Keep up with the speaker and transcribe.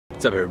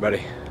What's up,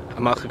 everybody?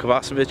 I'm Malka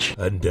Kovacevic.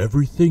 And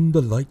everything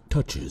the light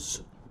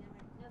touches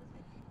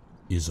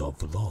is a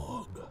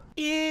vlog.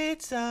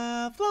 It's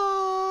a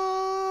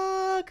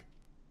vlog!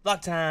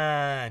 Vlog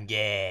time,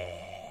 yeah!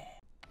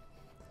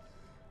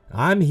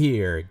 I'm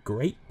here at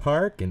Great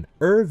Park in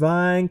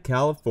Irvine,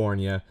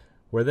 California,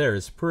 where there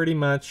is pretty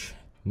much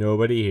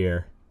nobody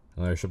here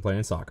unless you're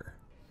playing soccer.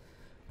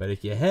 But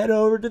if you head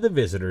over to the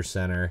visitor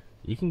center,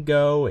 you can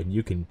go and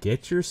you can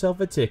get yourself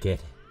a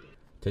ticket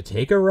to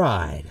take a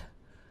ride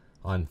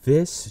on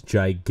this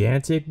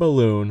gigantic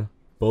balloon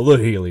full of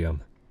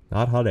helium,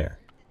 not hot air.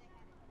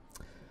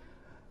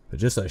 But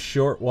just a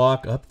short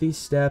walk up these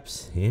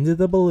steps into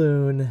the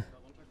balloon,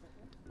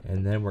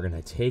 and then we're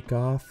gonna take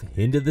off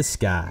into the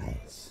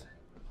skies.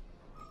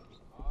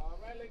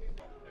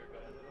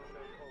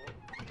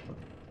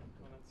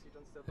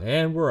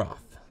 And we're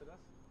off,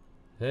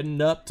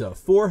 heading up to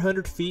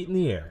 400 feet in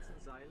the air.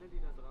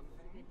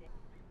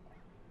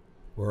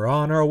 We're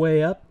on our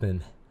way up,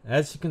 and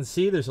as you can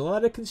see, there's a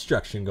lot of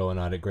construction going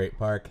on at Great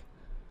Park,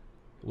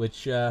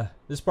 which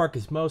this park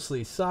is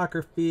mostly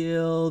soccer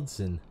fields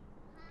and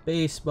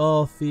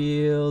baseball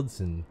fields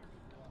and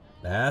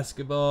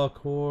basketball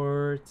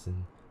courts,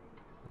 and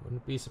I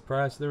wouldn't be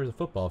surprised if there was a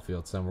football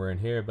field somewhere in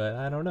here, but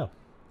I don't know.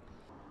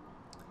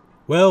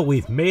 Well,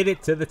 we've made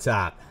it to the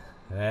top,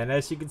 and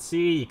as you can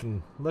see, you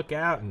can look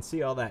out and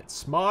see all that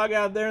smog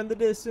out there in the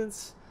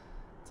distance.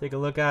 Take a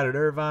look out at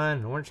Irvine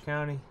and Orange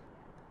County.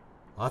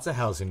 Lots of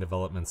housing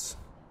developments.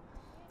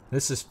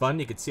 This is fun.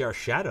 You can see our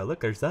shadow. Look,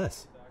 there's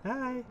us.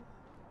 Hi.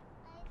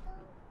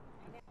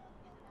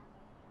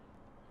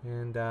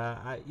 And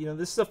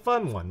this is a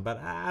fun one, but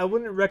I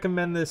wouldn't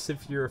recommend this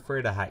if you're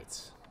afraid of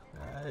heights.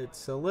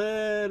 It's a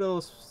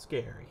little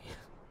scary.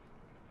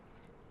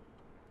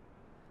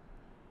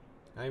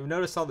 Now, you've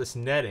noticed all this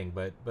netting,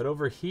 but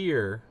over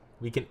here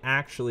we can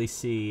actually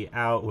see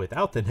out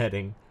without the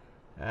netting,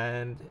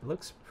 and it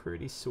looks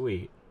pretty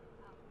sweet.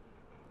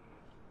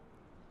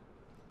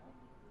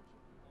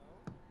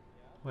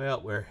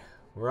 Well,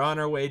 we're on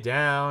our way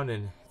down,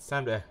 and it's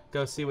time to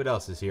go see what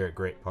else is here at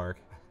Great Park.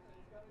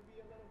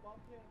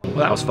 Well,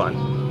 that was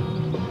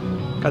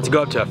fun. Got to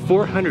go up to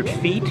 400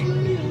 feet.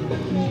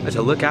 Got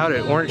to look out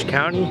at Orange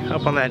County,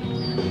 up on that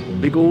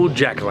big old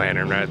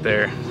jack-o'-lantern right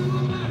there.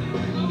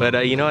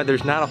 But you know what,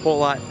 there's not a whole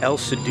lot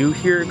else to do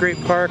here at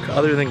Great Park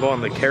other than go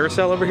on the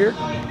carousel over here.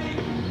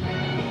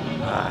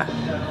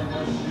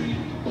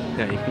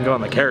 Yeah, you can go on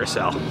the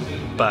carousel,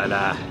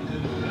 but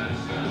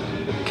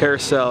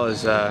carousel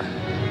is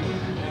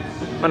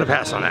I'm gonna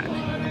pass on that.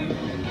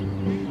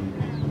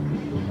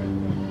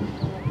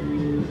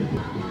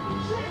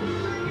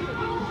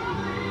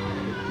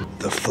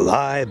 The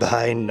Fly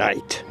By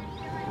Night.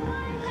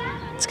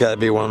 It's gotta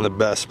be one of the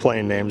best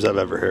plane names I've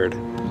ever heard.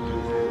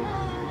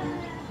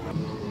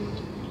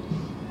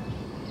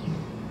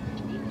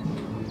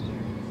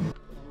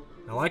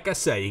 Now, like I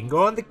said, you can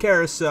go on the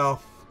carousel.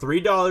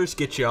 $3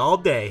 gets you all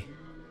day.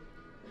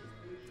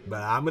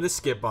 But I'm gonna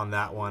skip on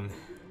that one.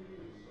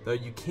 Though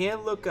you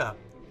can look up.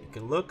 You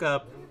can look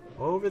up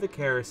over the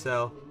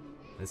carousel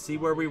and see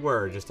where we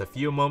were just a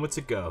few moments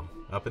ago,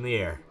 up in the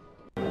air.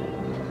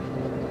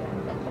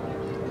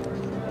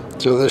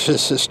 So there's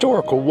this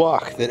historical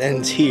walk that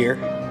ends here,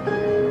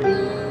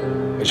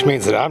 which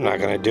means that I'm not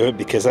going to do it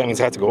because that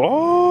means I have to go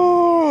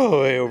all the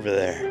way over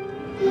there.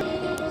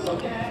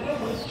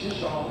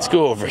 Let's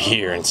go over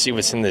here and see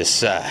what's in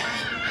this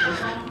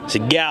it's a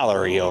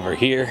gallery over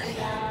here.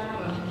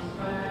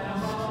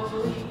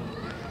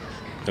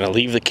 Gonna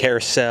leave the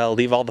carousel,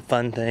 leave all the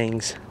fun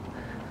things,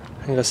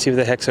 and go see what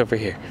the heck's over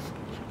here.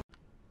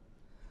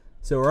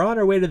 So we're on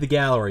our way to the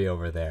gallery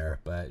over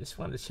there, but I just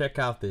wanted to check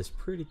out this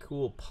pretty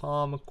cool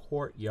palm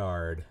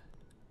courtyard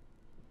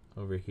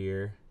over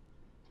here.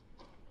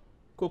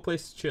 Cool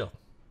place to chill.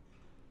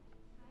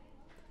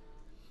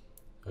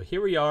 So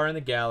here we are in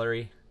the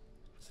gallery.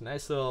 It's a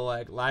nice little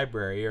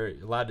library. You're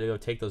allowed to go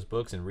take those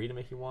books and read them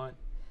if you want.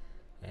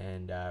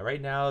 And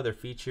right now they're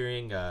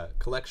featuring a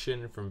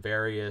collection from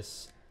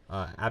various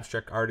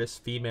abstract artists,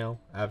 female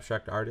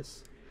abstract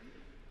artists.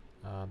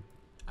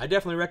 I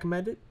definitely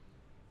recommend it.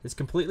 It's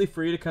completely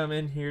free to come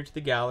in here to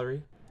the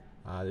gallery.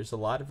 There's a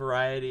lot of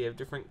variety of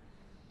different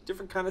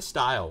kind of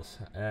styles,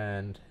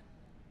 and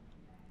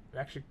they're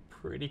actually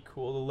pretty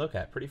cool to look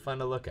at, pretty fun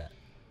to look at.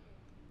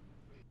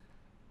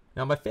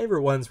 Now, my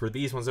favorite ones were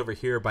these ones over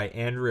here by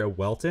Andrea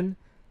Welton,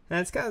 and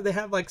it's kind of, they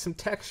have like some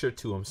texture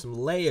to them, some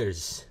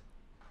layers.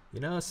 You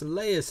know, some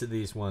layers to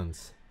these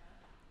ones.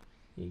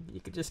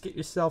 You could just get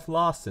yourself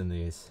lost in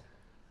these.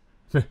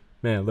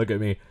 Man, look at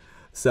me.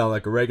 Sound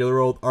like a regular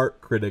old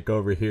art critic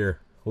over here.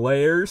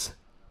 Layers?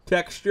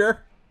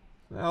 Texture?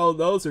 Oh,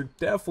 those are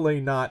definitely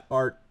not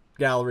art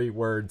gallery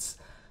words.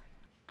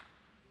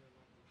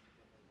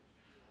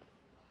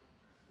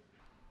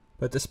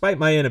 But despite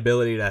my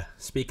inability to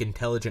speak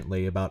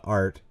intelligently about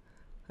art,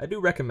 I do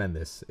recommend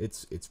this.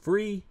 It's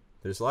free.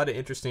 There's a lot of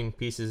interesting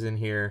pieces in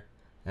here,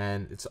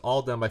 and it's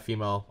all done by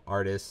female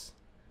artists.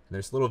 And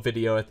there's a little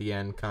video at the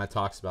end, kind of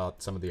talks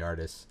about some of the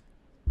artists.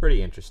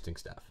 Pretty interesting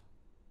stuff.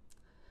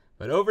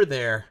 But over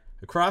there,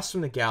 across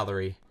from the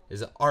gallery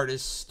is an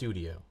artist's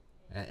studio.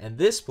 And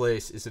this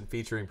place isn't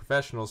featuring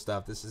professional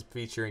stuff. This is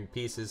featuring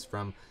pieces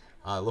from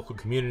local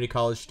community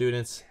college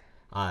students.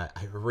 I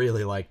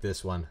really like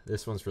this one.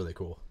 This one's really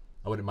cool.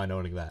 I wouldn't mind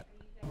owning that.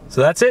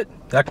 So that's it.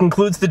 That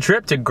concludes the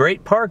trip to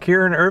Great Park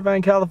here in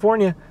Irvine,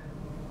 California.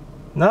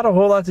 Not a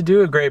whole lot to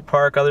do at Great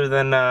Park other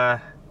than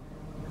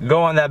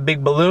go on that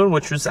big balloon,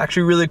 which was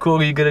actually really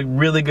cool. You get a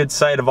really good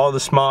sight of all the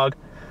smog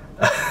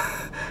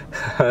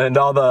and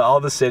all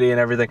the city and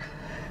everything.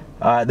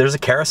 There's a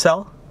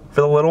carousel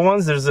for the little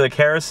ones. There's a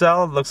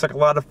carousel. It looks like a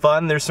lot of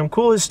fun. There's some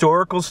cool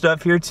historical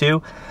stuff here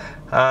too.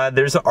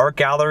 There's an art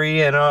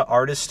gallery and an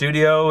artist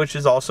studio, which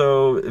is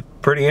also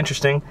pretty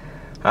interesting.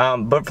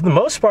 But for the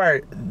most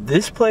part,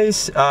 this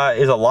place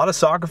is a lot of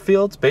soccer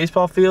fields,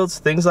 baseball fields,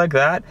 things like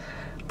that.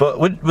 But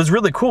what was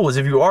really cool is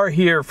if you are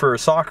here for a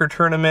soccer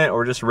tournament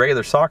or just a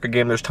regular soccer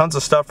game, there's tons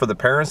of stuff for the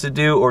parents to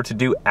do or to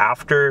do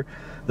after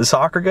the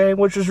soccer game,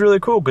 which was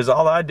really cool because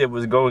all I did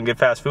was go and get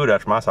fast food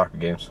after my soccer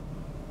games.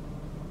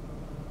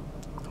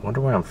 I wonder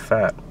why I'm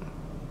fat.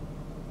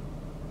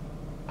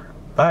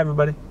 Bye,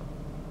 everybody.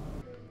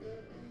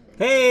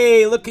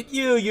 Hey, look at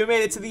you. You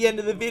made it to the end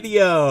of the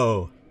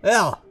video.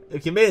 Well,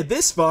 if you made it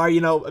this far,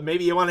 you know,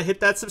 maybe you want to hit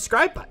that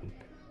subscribe button.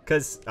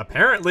 Because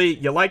apparently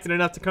you liked it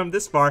enough to come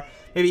this far.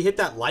 Maybe hit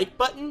that like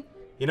button.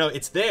 You know,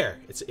 it's there.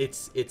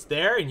 It's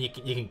there, and you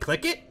can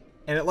click it,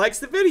 and it likes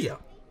the video.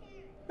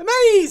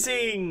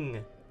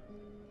 Amazing!